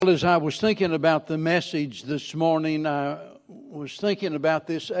Well, as I was thinking about the message this morning, I was thinking about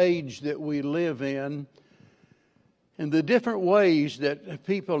this age that we live in and the different ways that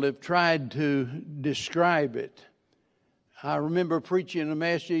people have tried to describe it. I remember preaching a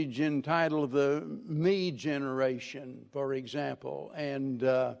message entitled The Me Generation, for example, and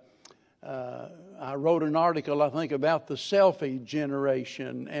I wrote an article, I think, about the selfie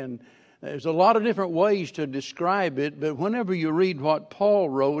generation, and there's a lot of different ways to describe it, but whenever you read what Paul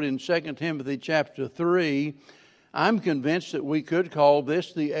wrote in 2 Timothy chapter 3, I'm convinced that we could call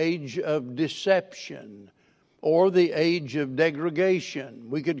this the age of deception or the age of degradation.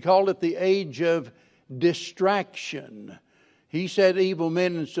 We could call it the age of distraction. He said, evil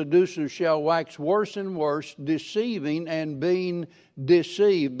men and seducers shall wax worse and worse, deceiving and being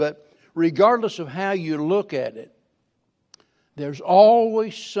deceived. But regardless of how you look at it, there's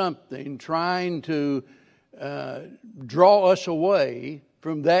always something trying to draw us away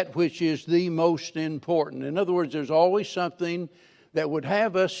from that which is the most important. In other words, there's always something that would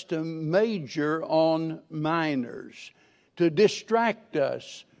have us to major on minors, to distract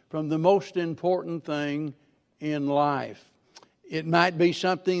us from the most important thing in life. It might be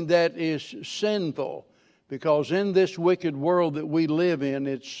something that is sinful, because in this wicked world that we live in,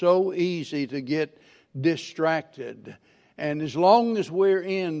 it's so easy to get distracted. And as long as we're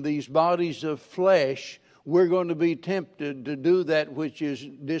in these bodies of flesh, we're going to be tempted to do that which is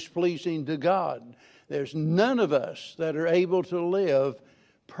displeasing to God. There's none of us that are able to live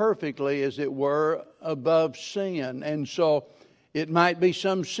perfectly, as it were, above sin. And so it might be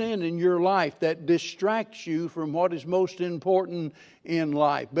some sin in your life that distracts you from what is most important in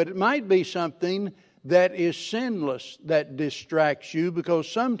life. But it might be something that is sinless that distracts you, because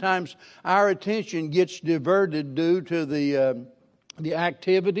sometimes our attention gets diverted due to the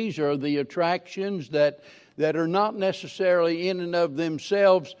activities or the attractions that are not necessarily in and of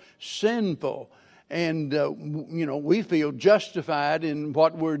themselves sinful. And, we feel justified in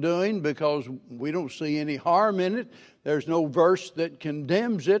what we're doing because we don't see any harm in it. There's no verse that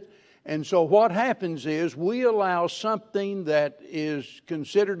condemns it. And so what happens is we allow something that is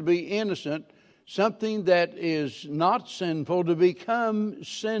considered to be innocent, something that is not sinful, to become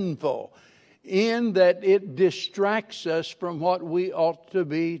sinful, in that it distracts us from what we ought to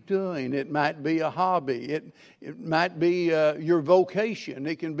be doing. It might be a hobby. It might be your vocation.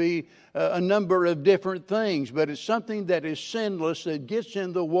 It can be a number of different things, but it's something that is sinless that gets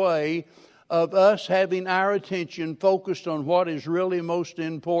in the way of us having our attention focused on what is really most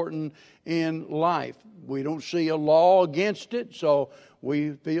important in life. We don't see a law against it, so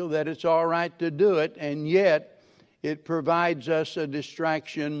we feel that it's all right to do it, and yet it provides us a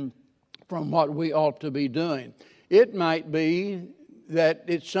distraction from what we ought to be doing. It might be that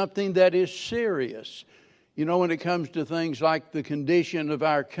it's something that is serious. When it comes to things like the condition of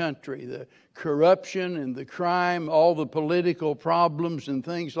our country, the corruption and the crime, all the political problems and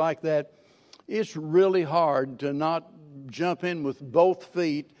things like that, it's really hard to not jump in with both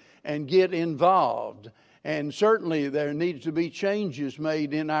feet and get involved. And certainly there needs to be changes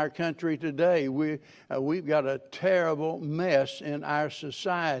made in our country today. We've got a terrible mess in our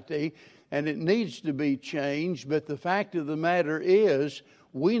society, and it needs to be changed. But the fact of the matter is,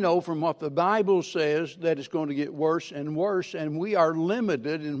 we know from what the Bible says that it's going to get worse and worse, and we are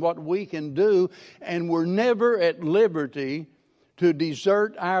limited in what we can do, and we're never at liberty to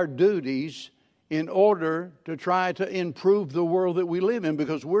desert our duties in order to try to improve the world that we live in,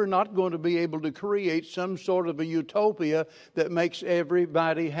 because we're not going to be able to create some sort of a utopia that makes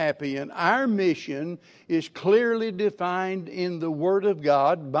everybody happy. And our mission is clearly defined in the Word of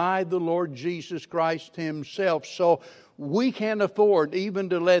God by the Lord Jesus Christ Himself. So we can't afford even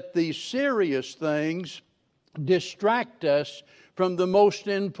to let these serious things distract us from the most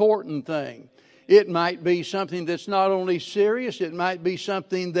important thing. It might be something that's not only serious, it might be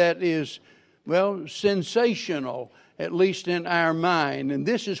something that is sensational, at least in our mind. And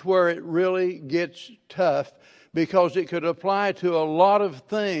this is where it really gets tough, because it could apply to a lot of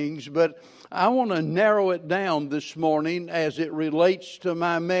things, but I want to narrow it down this morning as it relates to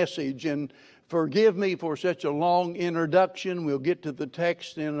my message. And forgive me for such a long introduction. We'll get to the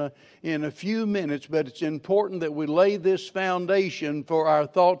text in a few minutes, but it's important that we lay this foundation for our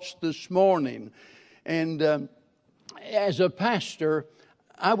thoughts this morning. And as a pastor,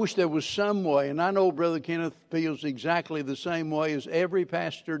 I wish there was some way, and I know Brother Kenneth feels exactly the same way as every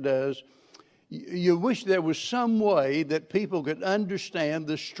pastor does. You wish there was some way that people could understand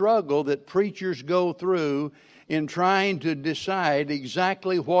the struggle that preachers go through in trying to decide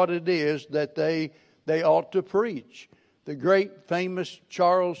exactly what it is that they ought to preach. The great famous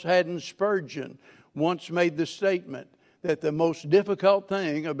Charles Haddon Spurgeon once made the statement that the most difficult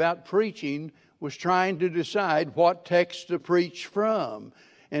thing about preaching was trying to decide what text to preach from.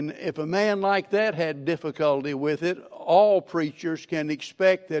 And if a man like that had difficulty with it, all preachers can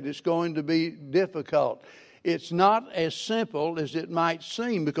expect that it's going to be difficult. It's not as simple as it might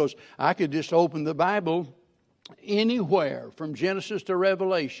seem, because I could just open the Bible anywhere from Genesis to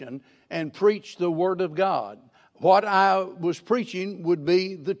Revelation and preach the Word of God. What I was preaching would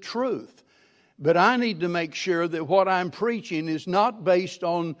be the truth. But I need to make sure that what I'm preaching is not based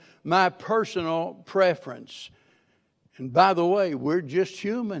on my personal preference. And by the way, we're just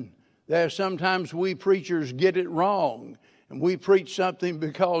human. Sometimes we preachers get it wrong. And we preach something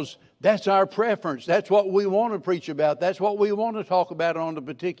because that's our preference. That's what we want to preach about. That's what we want to talk about on a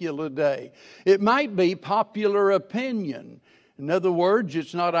particular day. It might be popular opinion. In other words,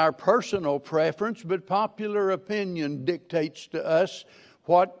 it's not our personal preference, but popular opinion dictates to us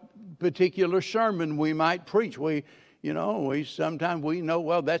what particular sermon we might preach. Sometimes we know,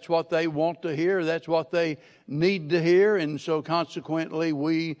 well, that's what they want to hear. That's what they need to hear. And so consequently,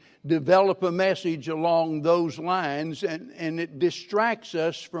 we develop a message along those lines, and it distracts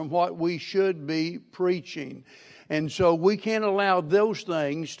us from what we should be preaching. And so we can't allow those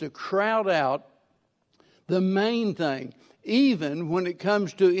things to crowd out the main thing, even when it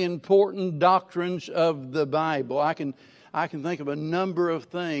comes to important doctrines of the Bible. I can think of a number of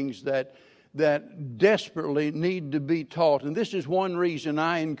things that desperately need to be taught. And this is one reason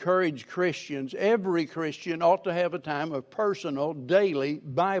I encourage Christians. Every Christian ought to have a time of personal, daily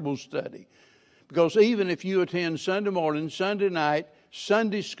Bible study. Because even if you attend Sunday morning, Sunday night,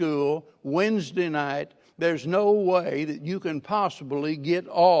 Sunday school, Wednesday night, there's no way that you can possibly get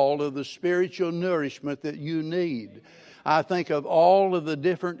all of the spiritual nourishment that you need. I think of all of the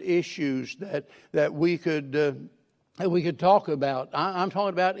different issues that we could talk about. I'm talking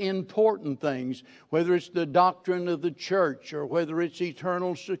about important things, whether it's the doctrine of the church or whether it's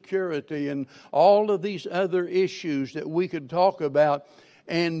eternal security and all of these other issues that we could talk about.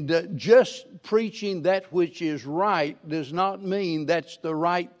 And just preaching that which is right does not mean that's the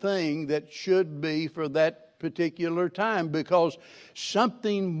right thing that should be for that particular time, because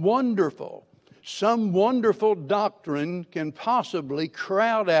something wonderful, some wonderful doctrine can possibly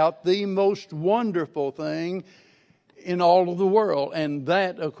crowd out the most wonderful thing in all of the world. And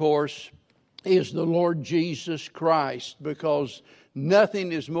that, of course, is the Lord Jesus Christ, because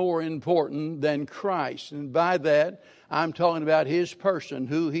nothing is more important than Christ. And by that, I'm talking about His person,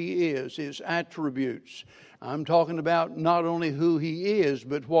 who He is, His attributes. I'm talking about not only who He is,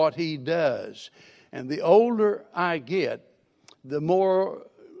 but what He does. And the older I get, the more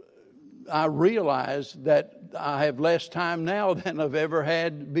I realize that I have less time now than I've ever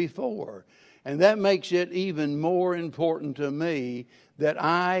had before. And that makes it even more important to me that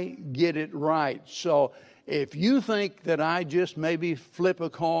I get it right. So if you think that I just maybe flip a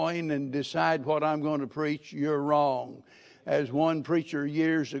coin and decide what I'm going to preach, you're wrong. As one preacher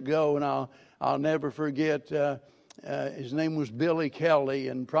years ago, and I'll never forget, his name was Billy Kelly,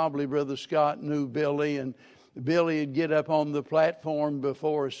 and probably Brother Scott knew Billy. And Billy would get up on the platform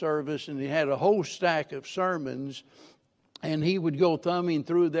before a service, and he had a whole stack of sermons. And he would go thumbing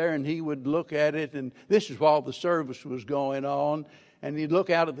through there, and he would look at it. And this is while the service was going on. And he'd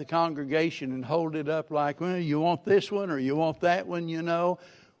look out at the congregation and hold it up like, well, you want this one or you want that one, you know.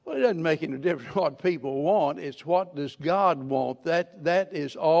 Well, it doesn't make any difference what people want. It's what does God want. That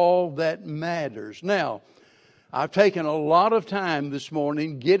is all that matters. Now, I've taken a lot of time this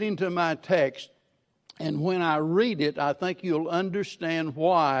morning getting to my text. And when I read it, I think you'll understand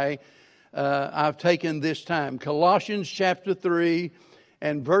why I've taken this time. Colossians chapter 3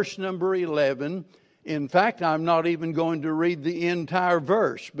 and verse number 11. In fact, I'm not even going to read the entire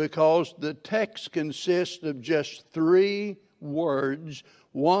verse, because the text consists of just 3 words,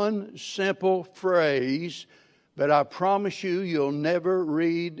 one simple phrase. But I promise you'll never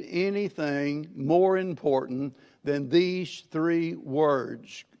read anything more important than these 3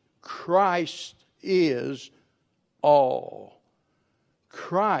 words. Christ is all.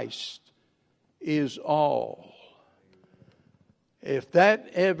 Christ is all. If that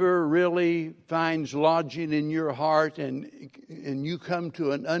ever really finds lodging in your heart, and you come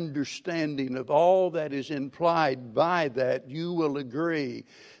to an understanding of all that is implied by that, you will agree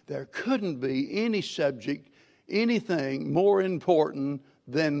there couldn't be any subject, anything more important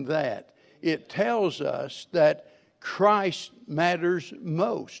than that. It tells us that Christ matters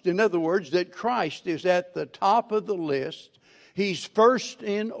most. In other words, that Christ is at the top of the list. He's first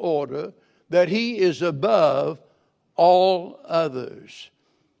in order, that He is above all others.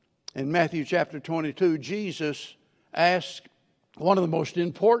 In Matthew chapter 22, Jesus asked one of the most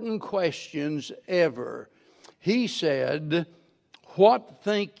important questions ever. he said, "What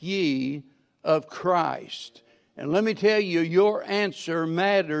think ye of Christ?" And let me tell you, your answer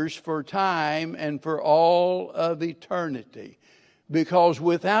matters for time and for all of eternity. Because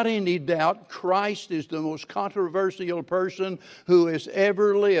without any doubt, Christ is the most controversial person who has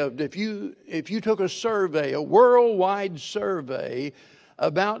ever lived. If you took a survey, a worldwide survey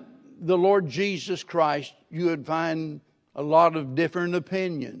about the Lord Jesus Christ, you would find a lot of different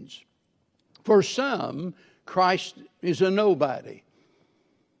opinions. For some, Christ is a nobody.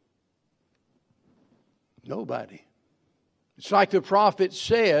 Nobody. It's like the prophet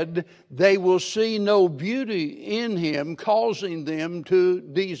said, they will see no beauty in him, causing them to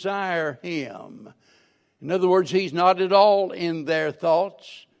desire him. In other words, he's not at all in their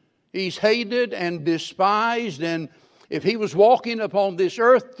thoughts. He's hated and despised, and if he was walking upon this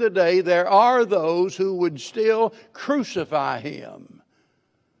earth today, there are those who would still crucify him.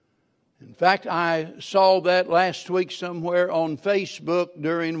 In fact, I saw that last week somewhere on Facebook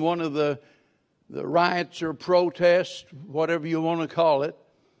during one of the riots or protests, whatever you want to call it,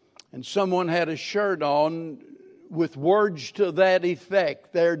 and someone had a shirt on with words to that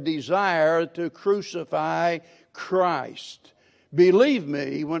effect, their desire to crucify Christ. Believe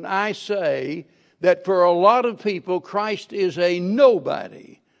me when I say that for a lot of people, Christ is a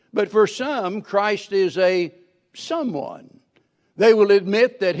nobody, but for some, Christ is a someone. They will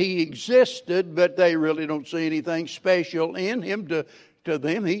admit that he existed, but they really don't see anything special in him to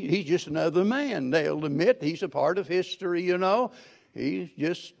them. He's just another man. They'll admit he's a part of history, you know. He's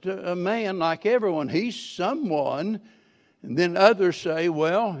just a man like everyone. He's someone. And then others say,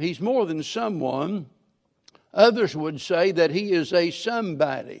 well, he's more than someone. Others would say that he is a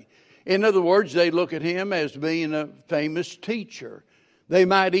somebody. In other words, they look at him as being a famous teacher. They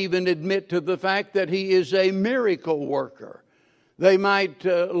might even admit to the fact that he is a miracle worker. They might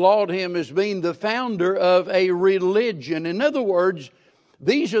laud him as being the founder of a religion. In other words,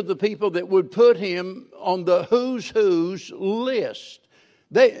 these are the people that would put him on the who's list.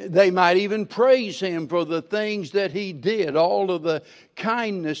 They might even praise him for the things that he did, all of the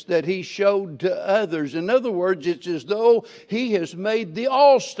kindness that he showed to others. In other words, it's as though he has made the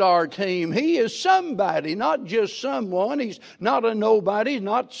all-star team. He is somebody, not just someone. He's not a nobody,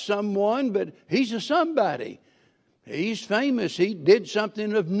 not someone, but he's a somebody. He's famous. He did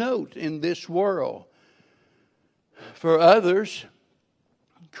something of note in this world. For others,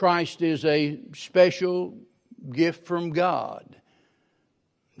 Christ is a special gift from God.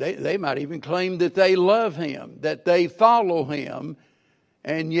 They might even claim that they love him, that they follow him,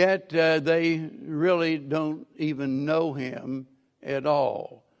 and yet they really don't even know him at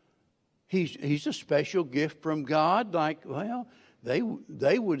all. He's a special gift from God, like, well,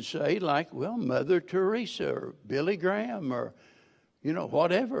 they would say, like, well, Mother Teresa or Billy Graham or, you know,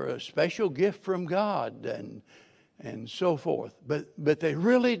 whatever, a special gift from God and so forth. But they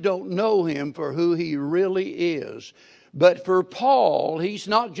really don't know him for who he really is. But for Paul, he's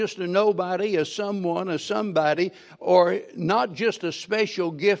not just a nobody, a someone, a somebody, or not just a special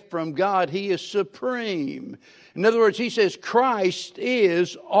gift from God. He is supreme. In other words, he says Christ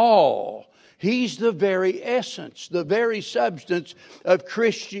is all. He's the very essence, the very substance of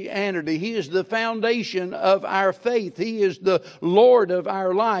Christianity. He is the foundation of our faith. He is the Lord of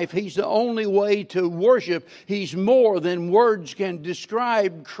our life. He's the only way to worship. He's more than words can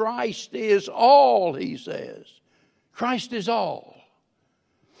describe. Christ is all, he says. Christ is all.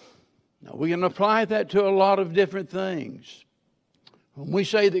 Now, we can apply that to a lot of different things. When we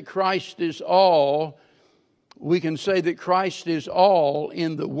say that Christ is all, we can say that Christ is all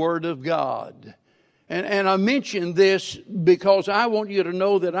in the Word of God. And I mention this because I want you to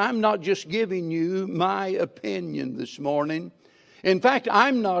know that I'm not just giving you my opinion this morning. In fact,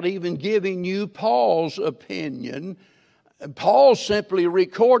 I'm not even giving you Paul's opinion. Paul simply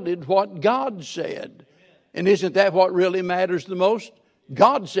recorded what God said. And isn't that what really matters the most?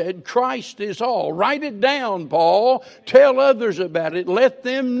 God said Christ is all. Write it down, Paul. Tell others about it. Let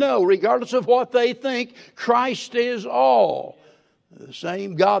them know, regardless of what they think, Christ is all. The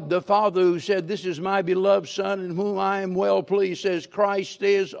same God the Father who said, "This is my beloved Son in whom I am well pleased," says Christ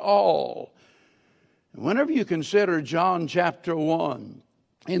is all. Whenever you consider John chapter 1,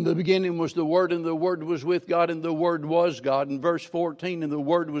 in the beginning was the Word, and the Word was with God, and the Word was God. In verse 14, and the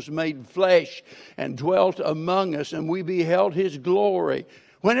Word was made flesh and dwelt among us, and we beheld his glory.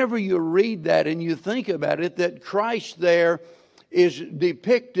 Whenever you read that and you think about it, that Christ there is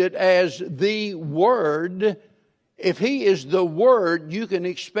depicted as the Word. If he is the Word, you can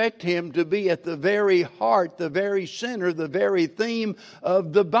expect him to be at the very heart, the very center, the very theme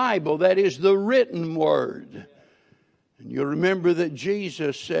of the Bible. That is the written Word. And you'll remember that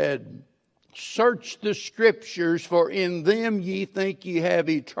Jesus said Search the Scriptures, for in them ye think ye have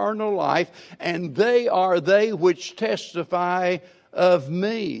eternal life, and they are they which testify of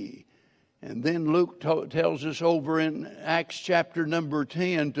me. And then Luke tells us over in Acts chapter number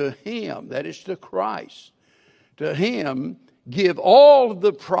 10, to him, that is to Christ, to him give all of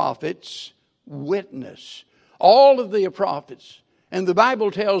the prophets witness. All of the prophets. And the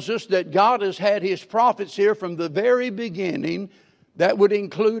Bible tells us that God has had His prophets here from the very beginning. That would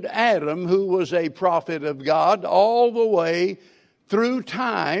include Adam, who was a prophet of God, all the way through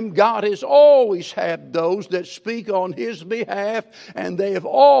time. God has always had those that speak on His behalf, and they have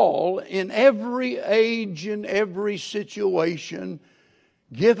all, in every age, in every situation,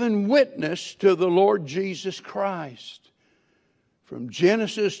 given witness to the Lord Jesus Christ. From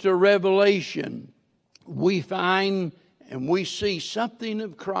Genesis to Revelation, we find and we see something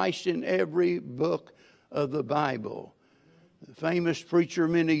of Christ in every book of the Bible. The famous preacher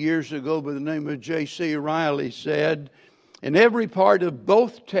many years ago by the name of J.C. Riley said, in every part of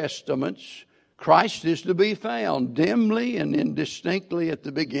both Testaments, Christ is to be found dimly and indistinctly at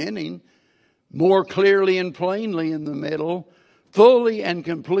the beginning, more clearly and plainly in the middle, fully and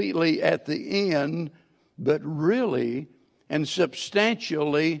completely at the end, but really and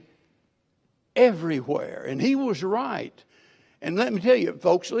substantially everywhere. And he was right. And let me tell you,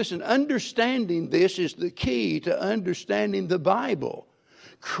 folks, listen, understanding this is the key to understanding the Bible.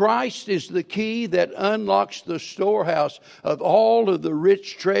 Christ is the key that unlocks the storehouse of all of the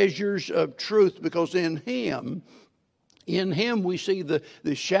rich treasures of truth, because in Him we see the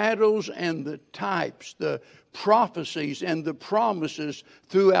shadows and the types, the prophecies and the promises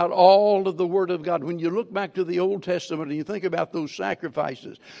throughout all of the Word of God. When you look back to the Old Testament and you think about those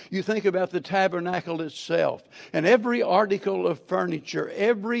sacrifices, you think about the tabernacle itself, and every article of furniture,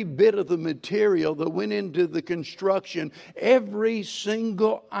 every bit of the material that went into the construction, every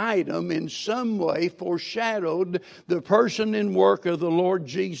single item in some way foreshadowed the person and work of the Lord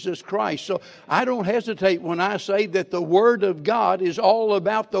Jesus Christ. So I don't hesitate when I say that the Word of God is all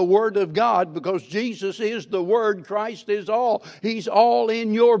about the Word of God, because Jesus is the Word, Christ is all. He's all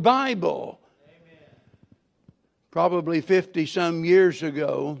in your Bible. Amen. Probably 50 some years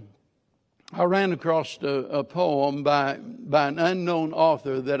ago, I ran across a poem by an unknown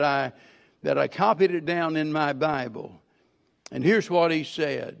author that I copied it down in my Bible. And here's what he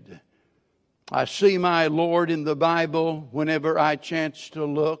said. I see my Lord in the Bible whenever I chance to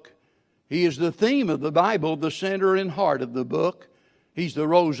look. He is the theme of the Bible, the center and heart of the book. He's the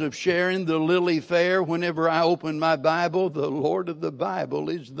rose of Sharon, the lily fair. Whenever I open my Bible, the Lord of the Bible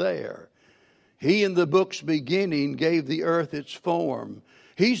is there. He in the book's beginning gave the earth its form.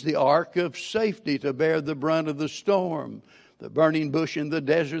 He's the ark of safety to bear the brunt of the storm. The burning bush in the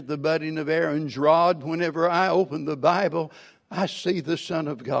desert, the budding of Aaron's rod. Whenever I open the Bible, I see the Son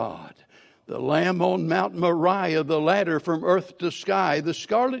of God. The Lamb on Mount Moriah, the ladder from earth to sky. The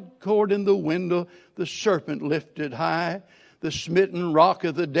scarlet cord in the window, the serpent lifted high. The smitten rock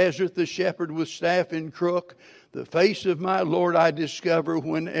of the desert, the shepherd with staff and crook. The face of my Lord I discover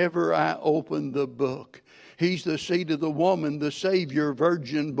whenever I open the book. He's the seed of the woman, the Savior,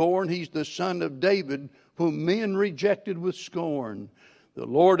 virgin born. He's the Son of David, whom men rejected with scorn. The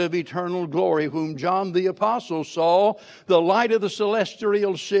Lord of eternal glory, whom John the Apostle saw. The light of the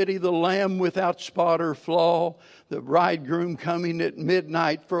celestial city, the Lamb without spot or flaw. The bridegroom coming at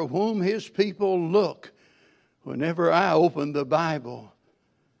midnight, for whom His people look. Whenever I open the Bible,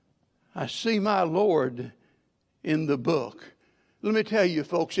 I see my Lord in the book. Let me tell you,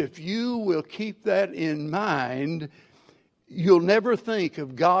 folks, if you will keep that in mind, you'll never think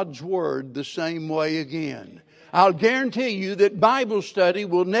of God's Word the same way again. I'll guarantee you that Bible study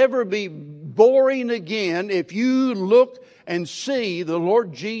will never be boring again if you look and see the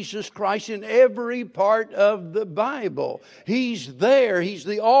Lord Jesus Christ in every part of the Bible. He's there. He's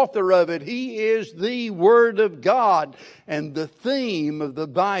the author of it. He is the Word of God and the theme of the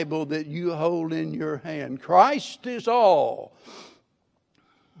Bible that you hold in your hand. Christ is all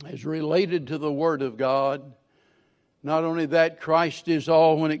as related to the Word of God. Not only that, Christ is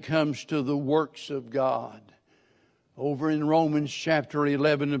all when it comes to the works of God. Over in Romans chapter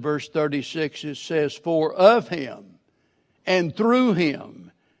 11 and verse 36 it says, for of Him and through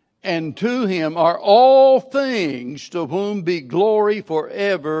Him and to Him are all things, to whom be glory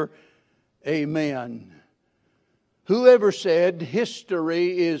forever. Amen. Whoever said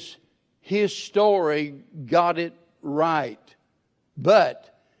history is his story got it right.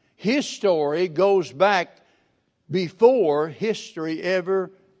 But His story goes back before history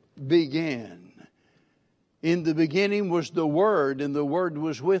ever began. In the beginning was the Word, and the Word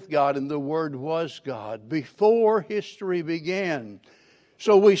was with God, and the Word was God. Before history began.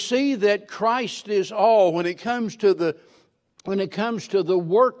 So we see that Christ is all when it comes to the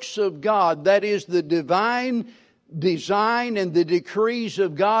works of God. That is the divine design and the decrees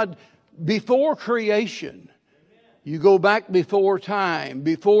of God before creation. You go back before time,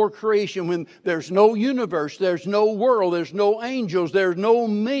 before creation, when there's no universe, there's no world, there's no angels, there's no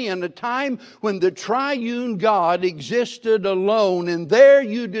men, a time when the triune God existed alone, and there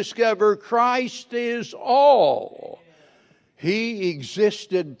you discover Christ is all. He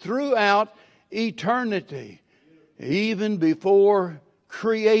existed throughout eternity, even before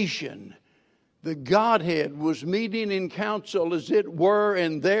creation. The Godhead was meeting in council, as it were,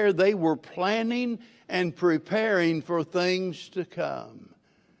 and there they were planning and preparing for things to come.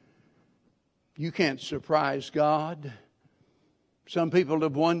 You can't surprise God. Some people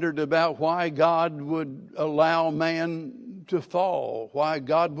have wondered about why God would allow man to fall, why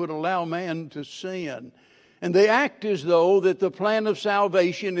God would allow man to sin. And they act as though that the plan of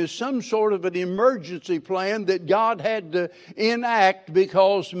salvation is some sort of an emergency plan that God had to enact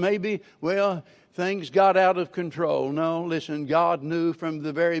because maybe, things got out of control. No, listen, God knew from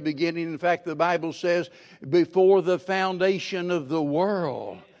the very beginning. In fact, the Bible says before the foundation of the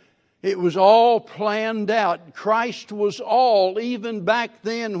world. It was all planned out. Christ was all, even back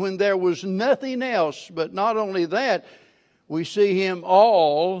then when there was nothing else. But not only that, we see Him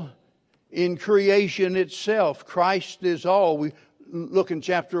all in creation itself. Christ is all. We look in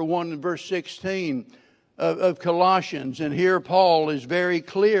chapter 1 and verse 16 of Colossians. And here Paul is very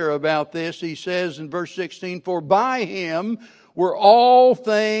clear about this. He says in verse 16, "For by Him were all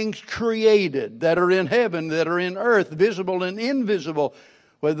things created that are in heaven, that are in earth, visible and invisible,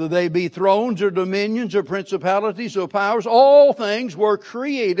 whether they be thrones or dominions or principalities or powers. All things were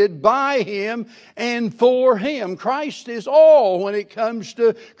created by Him and for Him." Christ is all when it comes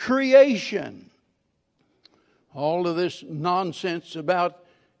to creation. All of this nonsense about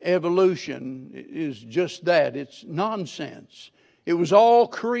evolution is just that. It's nonsense. It was all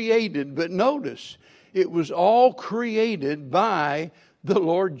created, but notice, it was all created by the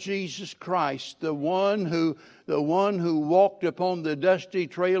Lord Jesus Christ, the one who walked upon the dusty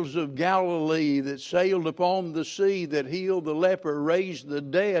trails of Galilee, that sailed upon the sea, that healed the leper, raised the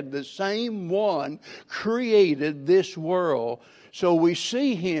dead. The same one created this world. So we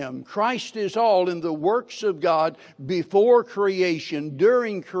see Him. Christ is all in the works of God before creation,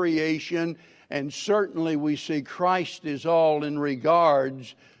 during creation, and certainly we see Christ is all in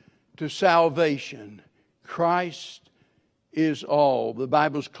regards to salvation. Christ is all. The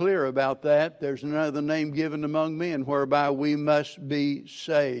Bible's clear about that. There's another name given among men whereby we must be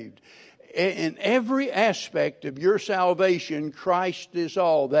saved. In every aspect of your salvation, Christ is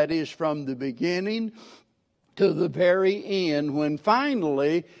all. That is from the beginning to the very end, when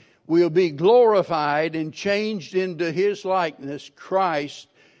finally we'll be glorified and changed into His likeness. Christ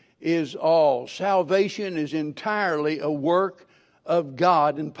is all. Salvation is entirely a work of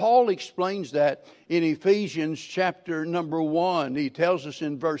God. And Paul explains that in Ephesians chapter number 1. He tells us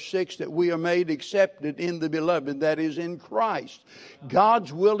in verse 6 that we are made accepted in the Beloved, that is in Christ.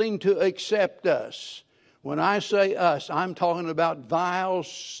 God's willing to accept us. When I say us, I'm talking about vile,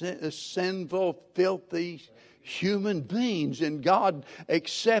 sinful, filthy human beings, and God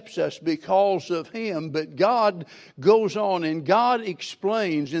accepts us because of Him. But God goes on and God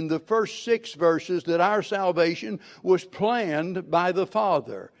explains in the first 6 verses that our salvation was planned by the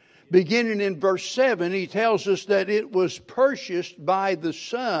Father. Beginning in verse 7, He tells us that it was purchased by the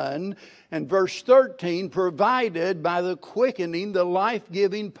Son, and verse 13, provided by the quickening, the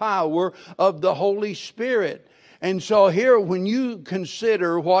life-giving power of the Holy Spirit. And so here, when you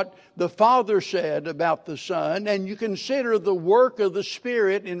consider what the Father said about the Son, and you consider the work of the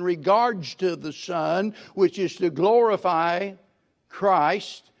Spirit in regards to the Son, which is to glorify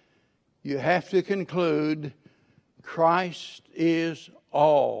Christ, you have to conclude Christ is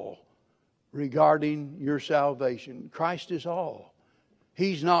all regarding your salvation. Christ is all.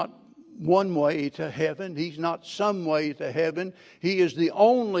 He's not one way to heaven. He's not some way to heaven. He is the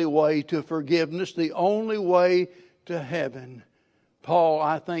only way to forgiveness, the only way to heaven. Paul,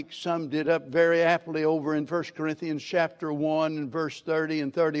 I think, summed it up very aptly over in 1 Corinthians chapter 1 and verse 30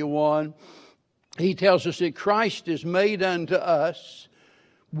 and 31. He tells us that Christ is made unto us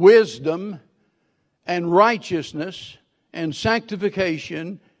wisdom and righteousness and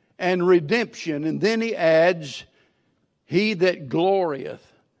sanctification and redemption. And then he adds, "He that glorieth,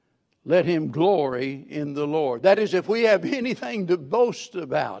 let him glory in the Lord." That is, if we have anything to boast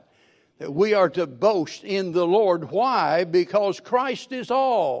about, that we are to boast in the Lord. Why? Because Christ is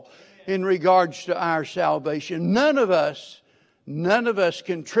all in regards to our salvation. None of us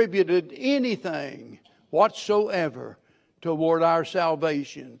contributed anything whatsoever toward our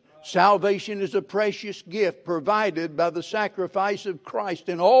salvation. Salvation is a precious gift provided by the sacrifice of Christ,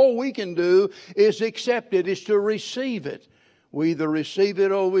 and all we can do is accept it, is to receive it. We either receive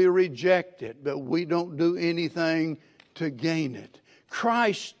it or we reject it, but we don't do anything to gain it.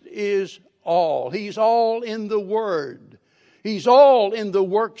 Christ is all. He's all in the Word. He's all in the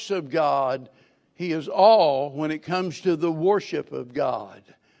works of God. He is all when it comes to the worship of God.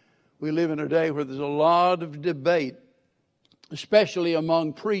 We live in a day where there's a lot of debate, especially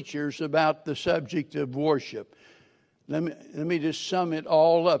among preachers, about the subject of worship. Let me just sum it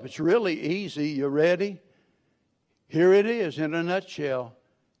all up. It's really easy. You ready? Here it is in a nutshell.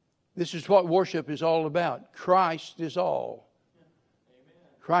 This is what worship is all about. Christ is all.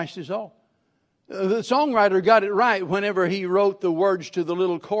 Christ is all. The songwriter got it right whenever he wrote the words to the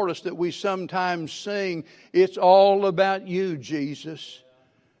little chorus that we sometimes sing. It's all about you, Jesus.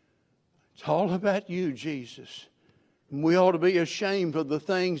 It's all about you, Jesus. And we ought to be ashamed of the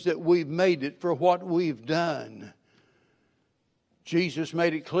things that we've made it for what we've done. Jesus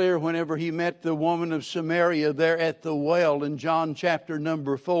made it clear whenever he met the woman of Samaria there at the well in John chapter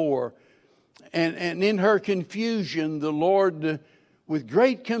number 4. And in her confusion, the Lord, with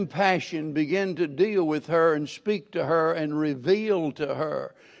great compassion, began to deal with her and speak to her and reveal to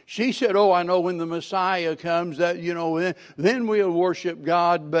her. She said, oh, I know when the Messiah comes, that, then we'll worship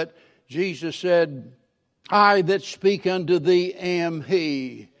God. But Jesus said, I that speak unto thee am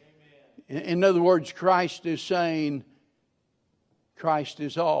He. Amen. In other words, Christ is saying, Christ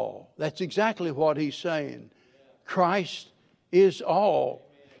is all. That's exactly what He's saying. Christ is all.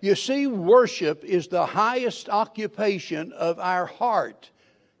 You see, worship is the highest occupation of our heart.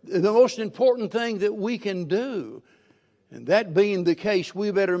 The most important thing that we can do. And that being the case,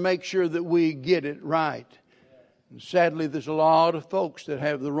 we better make sure that we get it right. And sadly, there's a lot of folks that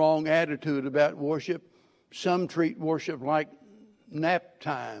have the wrong attitude about worship. Some treat worship like nap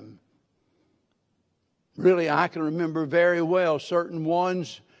time. Really, I can remember very well certain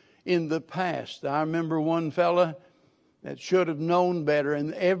ones in the past. I remember one fella that should have known better.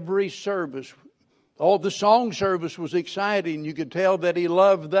 And every service, the song service was exciting. You could tell that he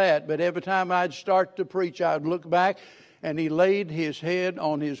loved that. But every time I'd start to preach, I'd look back and he laid his head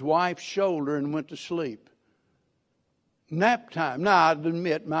on his wife's shoulder and went to sleep. Nap time. Now, I'd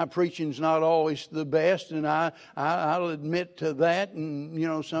admit my preaching's not always the best, and I'll admit to that.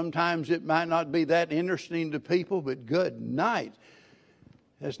 And, sometimes it might not be that interesting to people, but good night.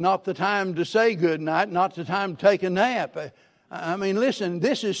 It's not the time to say good night, not the time to take a nap. I mean, listen,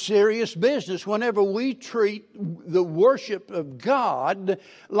 this is serious business. Whenever we treat the worship of God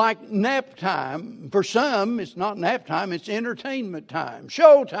like nap time, for some, it's not nap time, it's entertainment time,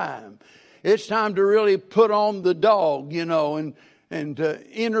 show time. It's time to really put on the dog, and to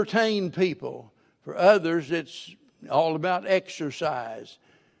entertain people. For others, it's all about exercise.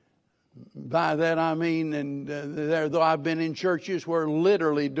 By that I mean, though I've been in churches where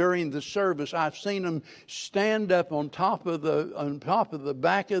literally during the service I've seen them stand up on top of the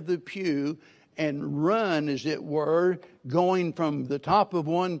back of the pew and run, as it were, going from the top of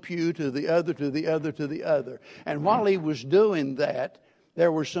one pew to the other, to the other, to the other. And while he was doing that,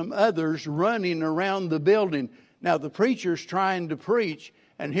 there were some others running around the building. Now the preacher's trying to preach,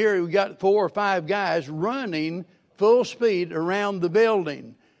 and here we got 4 or 5 guys running full speed around the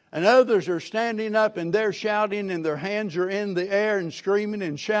building. And others are standing up and they're shouting and their hands are in the air and screaming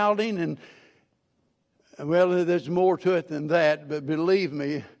and shouting. And, well, there's more to it than that. But believe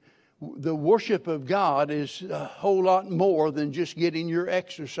me, the worship of God is a whole lot more than just getting your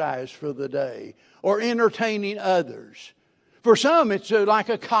exercise for the day or entertaining others. For some, it's like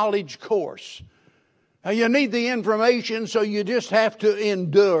a college course. You need the information, so you just have to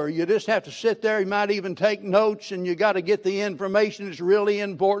endure. You just have to sit there. You might even take notes, and you got to get the information. It's really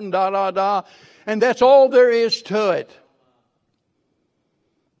important, And that's all there is to it.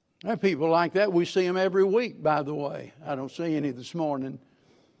 There are people like that. We see them every week, by the way. I don't see any this morning.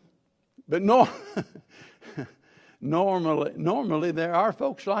 But normally there are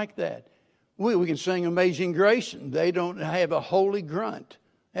folks like that. We can sing Amazing Grace, and they don't have a holy grunt.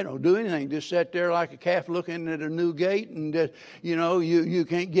 They don't do anything. Just sit there like a calf looking at a new gate, and you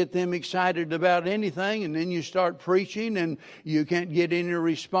can't get them excited about anything. And then you start preaching, and you can't get any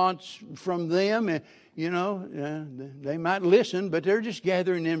response from them. And, they might listen, but they're just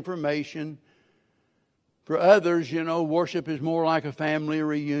gathering information. For others, worship is more like a family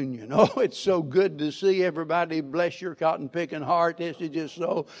reunion. Oh, it's so good to see everybody. Bless your cotton-picking heart. This is just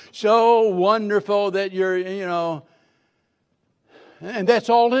so wonderful that you're, And that's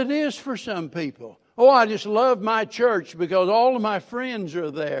all it is for some people. Oh, I just love my church because all of my friends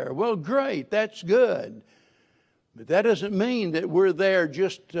are there. Well, great. That's good. But that doesn't mean that we're there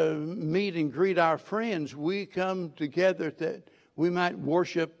just to meet and greet our friends. We come together that we might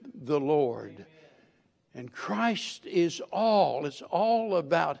worship the Lord. Amen. And Christ is all. It's all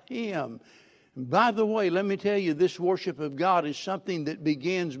about Him. And by the way, let me tell you, this worship of God is something that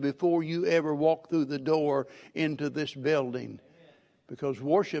begins before you ever walk through the door into this building. Amen. Because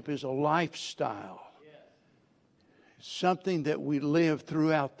worship is a lifestyle. Something that we live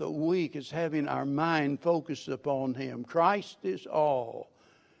throughout the week is having our mind focused upon Him. Christ is all.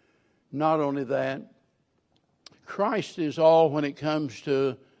 Not only that, Christ is all when it comes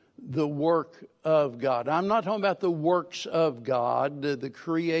to the work of God. I'm not talking about the works of God, the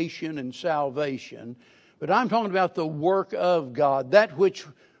creation and salvation, but I'm talking about the work of God, that which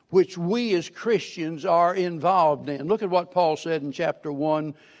we as Christians are involved in. Look at what Paul said in chapter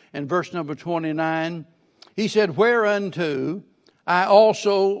 1 and verse number 29. He said, whereunto I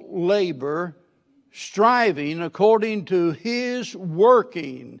also labor, striving according to His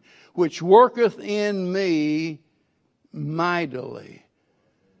working, which worketh in me mightily.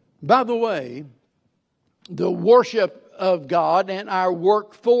 By the way, the worship of God and our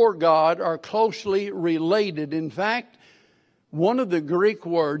work for God are closely related. In fact, one of the Greek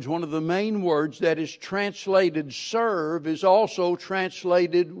words, one of the main words that is translated serve is also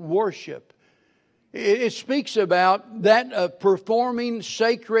translated worship. It speaks about that performing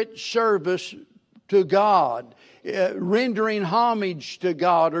sacred service to God, rendering homage to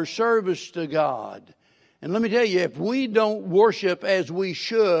God or service to God. And let me tell you, if we don't worship as we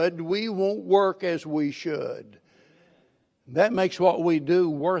should, we won't work as we should. That makes what we do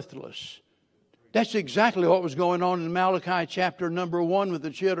worthless. That's exactly what was going on in Malachi chapter number 1 with the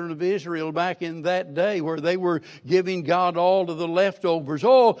children of Israel back in that day, where they were giving God all of the leftovers.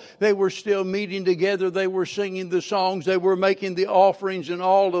 Oh, they were still meeting together. They were singing the songs. They were making the offerings and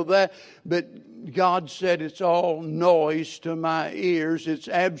all of that. But God said, it's all noise to my ears. It's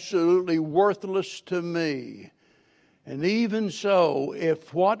absolutely worthless to me. And even so,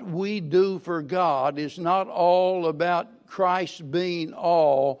 if what we do for God is not all about Christ being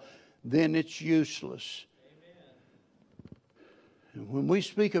all, then it's useless. Amen. When we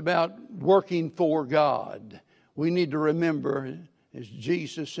speak about working for God, we need to remember, as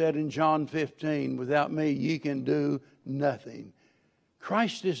Jesus said in John 15, without me ye can do nothing.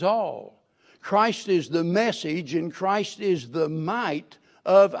 Christ is all. Christ is the message, and Christ is the might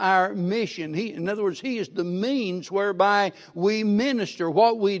of our mission. In other words, He is the means whereby we minister.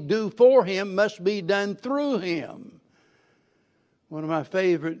 What we do for Him must be done through Him. One of my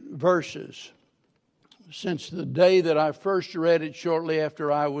favorite verses since the day that I first read it shortly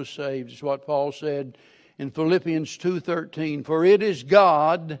after I was saved is what Paul said in Philippians 2:13. For it is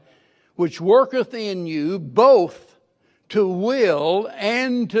God which worketh in you both to will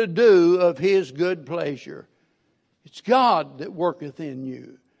and to do of His good pleasure. It's God that worketh in you.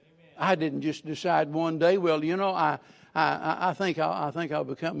 Amen. I didn't just decide one day, well, you know, I think I'll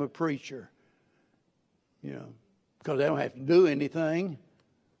become a preacher. You know, because they don't have to do anything.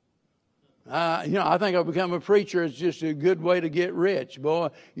 I think I'll become a preacher. It's just a good way to get rich. Boy,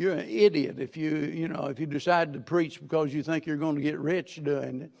 you're an idiot if you decide to preach because you think you're going to get rich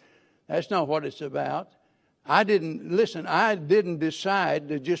doing it. That's not what it's about. I didn't decide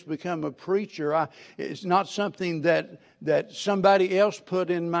to just become a preacher. It's not something that somebody else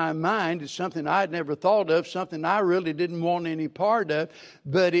put in my mind. It's something I'd never thought of, something I really didn't want any part of.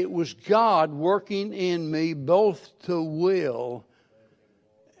 But it was God working in me both to will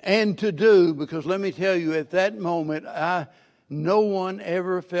and to do. Because let me tell you, at that moment, no one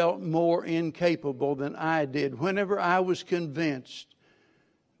ever felt more incapable than I did. Whenever I was convinced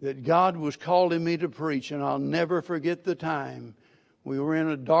that God was calling me to preach, and I'll never forget the time. We were in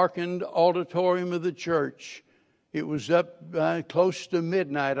a darkened auditorium of the church. It was up close to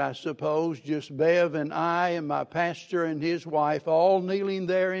midnight, I suppose, just Bev and I and my pastor and his wife all kneeling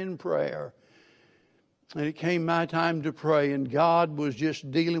there in prayer. And it came my time to pray, and God was just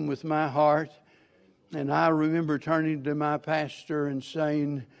dealing with my heart. And I remember turning to my pastor and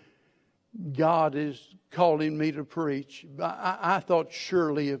saying, God is calling me to preach. I thought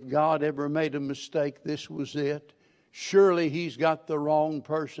surely if God ever made a mistake, this was it. Surely He's got the wrong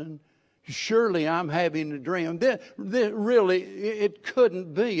person. Surely I'm having a dream. Really, it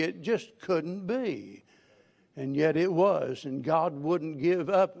couldn't be. It just couldn't be. And yet it was. And God wouldn't give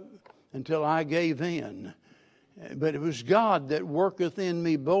up until I gave in. But it was God that worketh in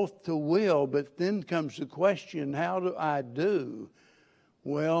me both to will. But then comes the question, how do I do?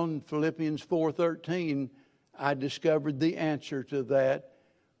 Well, in Philippians 4:13, I discovered the answer to that.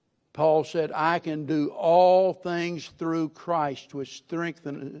 Paul said, I can do all things through Christ, which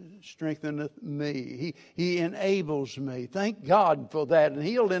strengtheneth me. He enables me. Thank God for that, and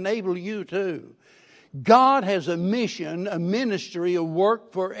He'll enable you too. God has a mission, a ministry, a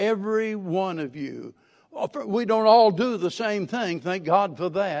work for every one of you. We don't all do the same thing. Thank God for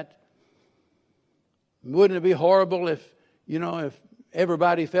that. Wouldn't it be horrible if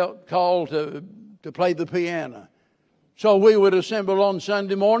everybody felt called to play the piano? So we would assemble on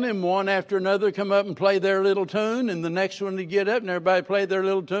Sunday morning, one after another come up and play their little tune, and the next one to get up and everybody play their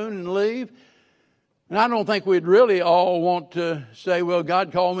little tune and leave. And I don't think we'd really all want to say, well,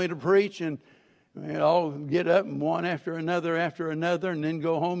 God called me to preach, and we'd all get up and one after another, and then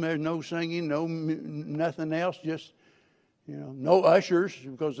go home. There's no singing, nothing else, just, no ushers,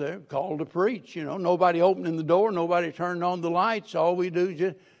 because they're called to preach. Nobody opening the door, nobody turning on the lights. All we do is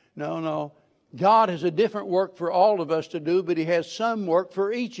just, no. God has a different work for all of us to do, but He has some work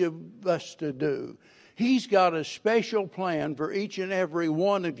for each of us to do. He's got a special plan for each and every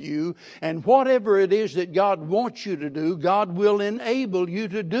one of you, and whatever it is that God wants you to do, God will enable you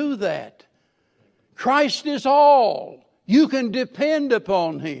to do that. Christ is all. You can depend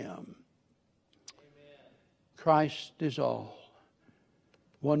upon Him. Amen. Christ is all.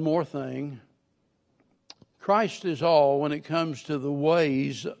 One more thing. Christ is all when it comes to the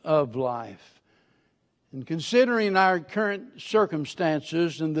ways of life. And considering our current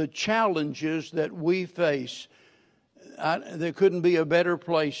circumstances and the challenges that we face, there couldn't be a better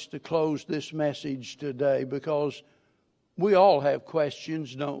place to close this message today, because we all have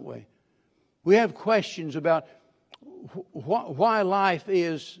questions, don't we? We have questions about why life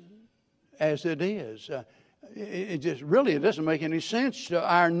is as it is. It doesn't make any sense to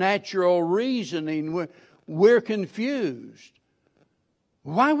our natural reasoning. We're confused.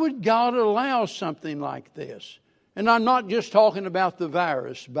 Why would God allow something like this? And I'm not just talking about the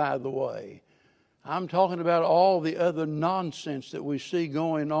virus, by the way. I'm talking about all the other nonsense that we see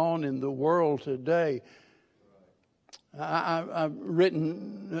going on in the world today. I've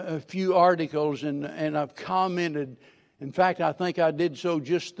written a few articles and I've commented. In fact, I think I did so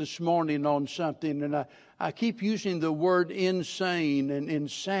just this morning on something. And I keep using the word insane and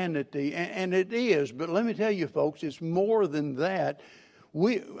insanity. And it is. But let me tell you, folks, it's more than that.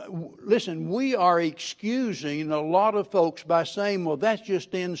 We are excusing a lot of folks by saying, well, that's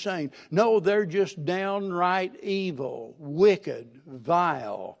just insane. No, they're just downright evil, wicked,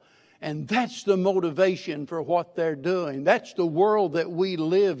 vile. And that's the motivation for what they're doing. That's the world that we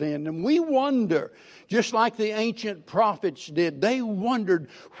live in. And we wonder, just like the ancient prophets did, they wondered,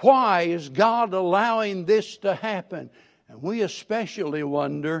 why is God allowing this to happen? And we especially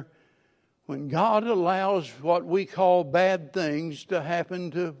wonder when God allows what we call bad things to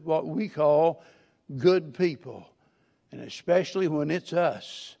happen to what we call good people. And especially when it's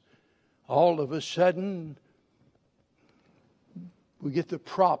us. All of a sudden, we get the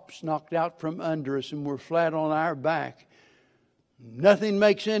props knocked out from under us and we're flat on our back. Nothing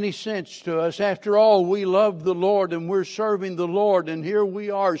makes any sense to us. After all, we love the Lord and we're serving the Lord, and here we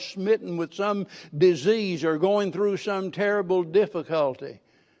are smitten with some disease or going through some terrible difficulty.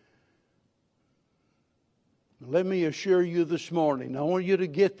 Let me assure you this morning, I want you to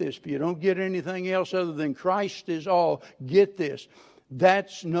get this. If you don't get anything else other than Christ is all, get this.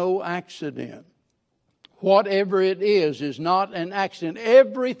 That's no accident. Whatever it is not an accident.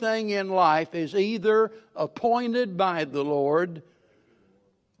 Everything in life is either appointed by the Lord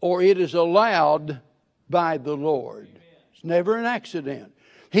or it is allowed by the Lord. It's never an accident.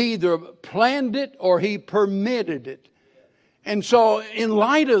 He either planned it or He permitted it. And so in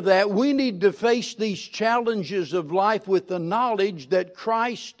light of that, we need to face these challenges of life with the knowledge that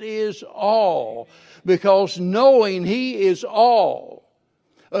Christ is all. Because knowing He is all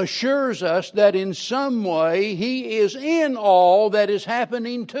assures us that in some way He is in all that is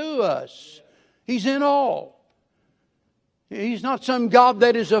happening to us. He's in all. He's not some God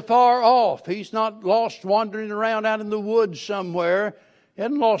that is afar off. He's not lost wandering around out in the woods somewhere. He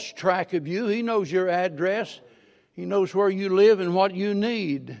hasn't lost track of you. He knows your address. He knows where you live and what you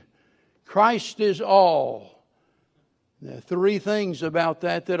need. Christ is all. There are three things about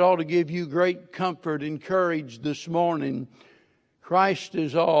that ought to give you great comfort and courage this morning. Christ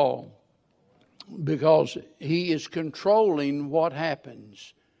is all because He is controlling what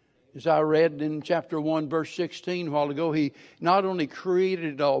happens. As I read in chapter 1, verse 16 a while ago, He not only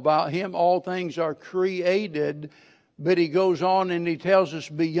created it all. By Him all things are created. But He goes on and He tells us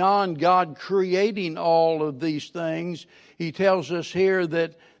beyond God creating all of these things, He tells us here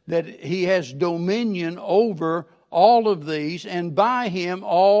that He has dominion over all of these, and by Him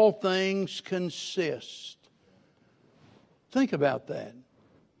all things consist. Think about that.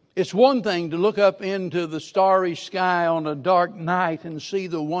 It's one thing to look up into the starry sky on a dark night and see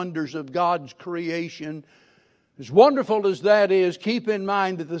the wonders of God's creation. As wonderful as that is, keep in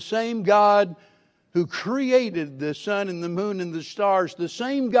mind that the same God who created the sun and the moon and the stars, the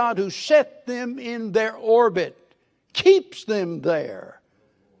same God who set them in their orbit, keeps them there.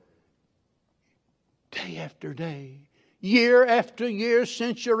 Day after day, year after year,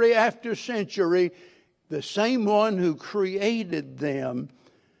 century after century, the same one who created them.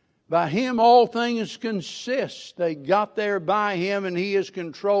 By Him all things consist. They got there by Him, and He is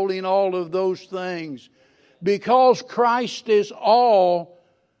controlling all of those things. Because Christ is all,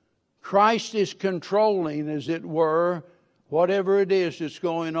 Christ is controlling, as it were, whatever it is that's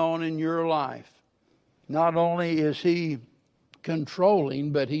going on in your life. Not only is He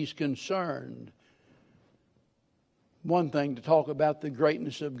controlling, but He's concerned. One thing to talk about the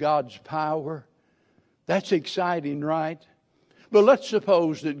greatness of God's power. That's exciting, right? But let's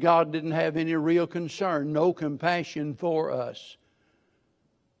suppose that God didn't have any real concern, no compassion for us.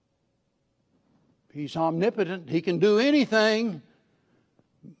 He's omnipotent. He can do anything,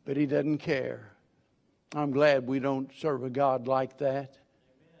 but He doesn't care. I'm glad we don't serve a God like that.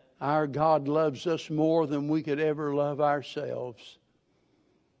 Our God loves us more than we could ever love ourselves.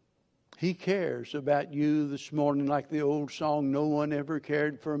 He cares about you this morning, like the old song, no one ever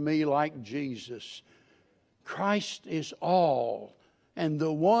cared for me like Jesus. Christ is all, and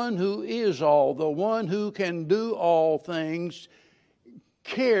the one who is all, the one who can do all things,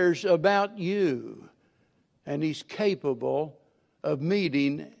 cares about you, and He's capable of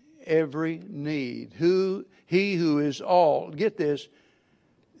meeting every need. He who is all. Get this,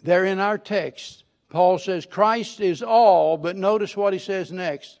 there in our text, Paul says Christ is all, but notice what he says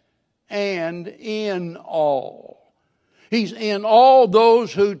next. And in all. He's in all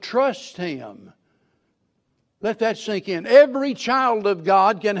those who trust Him. Let that sink in. Every child of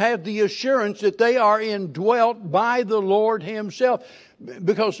God can have the assurance that they are indwelt by the Lord Himself.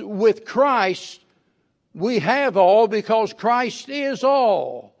 Because with Christ, we have all because Christ is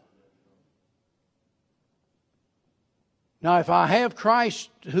all. Now, if I have Christ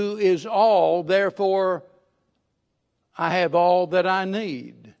who is all, therefore I have all that I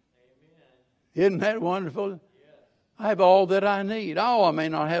need. Isn't that wonderful? I have all that I need. Oh, I may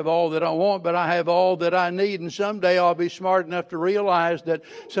not have all that I want, but I have all that I need. And someday I'll be smart enough to realize that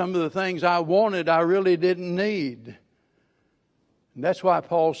some of the things I wanted, I really didn't need. And that's why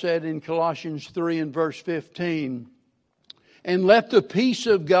Paul said in Colossians 3 and verse 15, and let the peace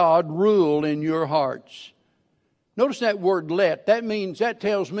of God rule in your hearts. Notice that word let. That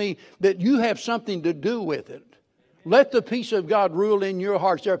tells me that you have something to do with it. Let the peace of God rule in your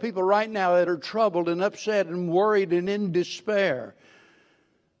hearts. There are people right now that are troubled and upset and worried and in despair.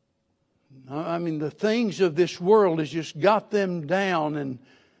 I mean, the things of this world has just got them down,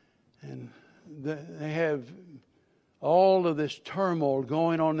 and they have all of this turmoil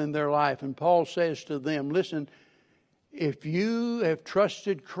going on in their life. And Paul says to them, listen, if you have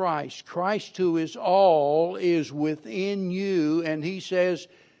trusted Christ, Christ who is all is within you, and He says,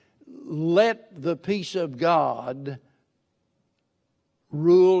 let the peace of God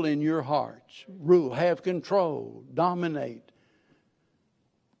rule in your hearts. Rule, have control, dominate.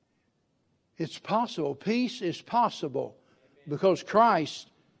 It's possible. Peace is possible because Christ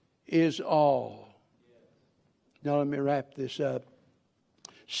is all. Now let me wrap this up.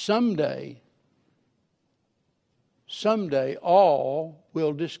 Someday all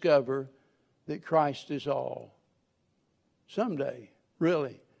will discover that Christ is all. Someday,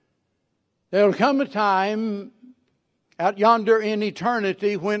 really. There will come a time out yonder in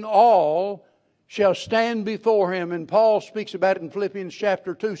eternity when all shall stand before Him. And Paul speaks about it in Philippians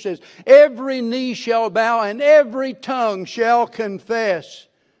chapter 2. Says, every knee shall bow and every tongue shall confess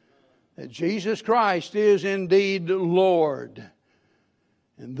that Jesus Christ is indeed Lord.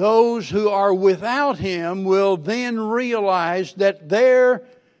 And those who are without Him will then realize that by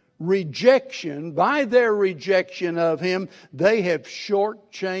their rejection of Him, they have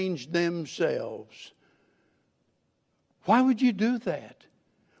shortchanged themselves. Why would you do that?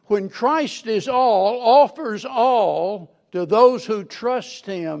 When Christ is all, offers all to those who trust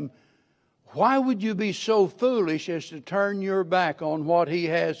Him, why would you be so foolish as to turn your back on what He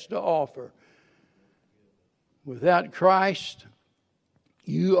has to offer? Without Christ,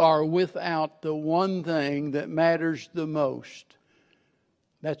 you are without the one thing that matters the most.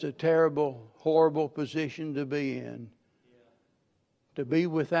 That's a terrible, horrible position to be in. To be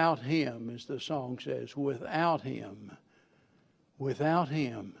without Him, as the song says, without Him. Without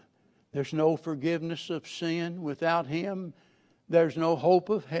Him, there's no forgiveness of sin. Without Him, there's no hope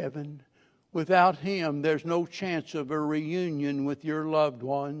of heaven. Without Him, there's no chance of a reunion with your loved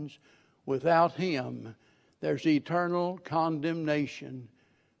ones. Without Him, there's eternal condemnation.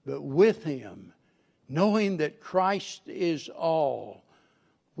 But with Him, knowing that Christ is all,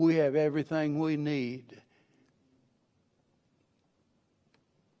 we have everything we need.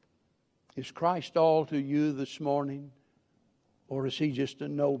 Is Christ all to you this morning? Or is He just a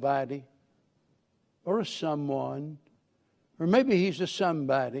nobody? Or a someone? Or maybe He's a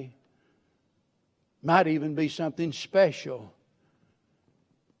somebody. Might even be something special.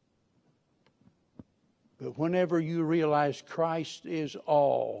 But whenever you realize Christ is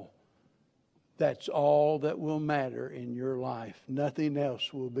all, that's all that will matter in your life. Nothing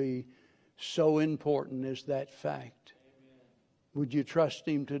else will be so important as that fact. Would you trust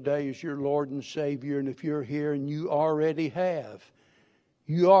Him today as your Lord and Savior? And if you're here and you already have,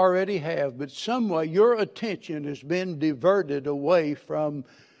 but some way your attention has been diverted away from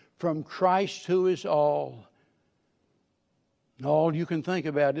Christ who is all. All you can think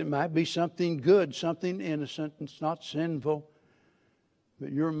about, it might be something good, something innocent, it's not sinful.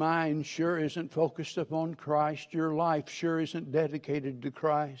 But your mind sure isn't focused upon Christ. Your life sure isn't dedicated to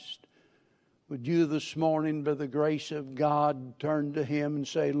Christ. Would you this morning, by the grace of God, turn to Him and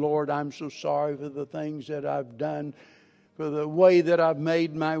say, Lord, I'm so sorry for the things that I've done, for the way that I've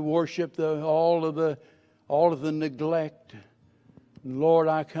made my worship, all of the neglect. Lord,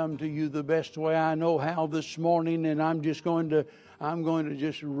 I come to You the best way I know how this morning, and I'm going to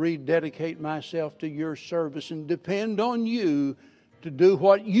just rededicate myself to Your service and depend on You to do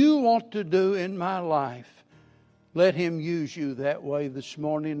what You want to do in my life. Let Him use you that way this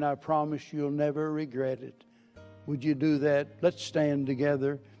morning. I promise you'll never regret it. Would you do that? Let's stand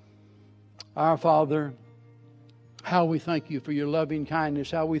together. Our Father, how we thank You for Your loving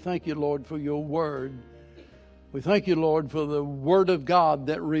kindness. How we thank You, Lord, for Your Word. We thank You, Lord, for the Word of God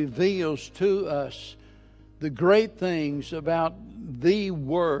that reveals to us the great things about the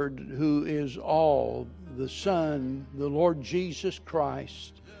Word who is all, the Son, the Lord Jesus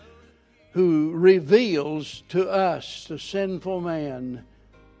Christ, who reveals to us, the sinful man,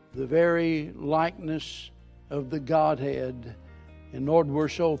 the very likeness of the Godhead. And Lord, we're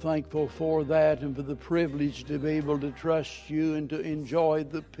so thankful for that and for the privilege to be able to trust You and to enjoy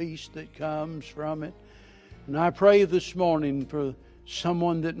the peace that comes from it. And I pray this morning for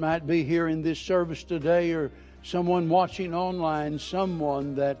someone that might be here in this service today, or someone watching online,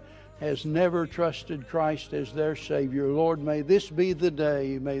 someone that has never trusted Christ as their Savior. Lord, may this be the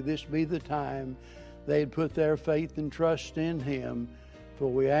day, may this be the time they'd put their faith and trust in Him. For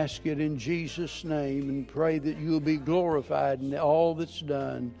we ask it in Jesus' name and pray that You'll be glorified in all that's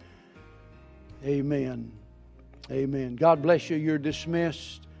done. Amen. Amen. God bless you. You're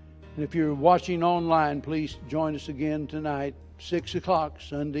dismissed. And if you're watching online, please join us again tonight, 6 o'clock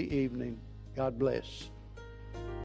Sunday evening. God bless.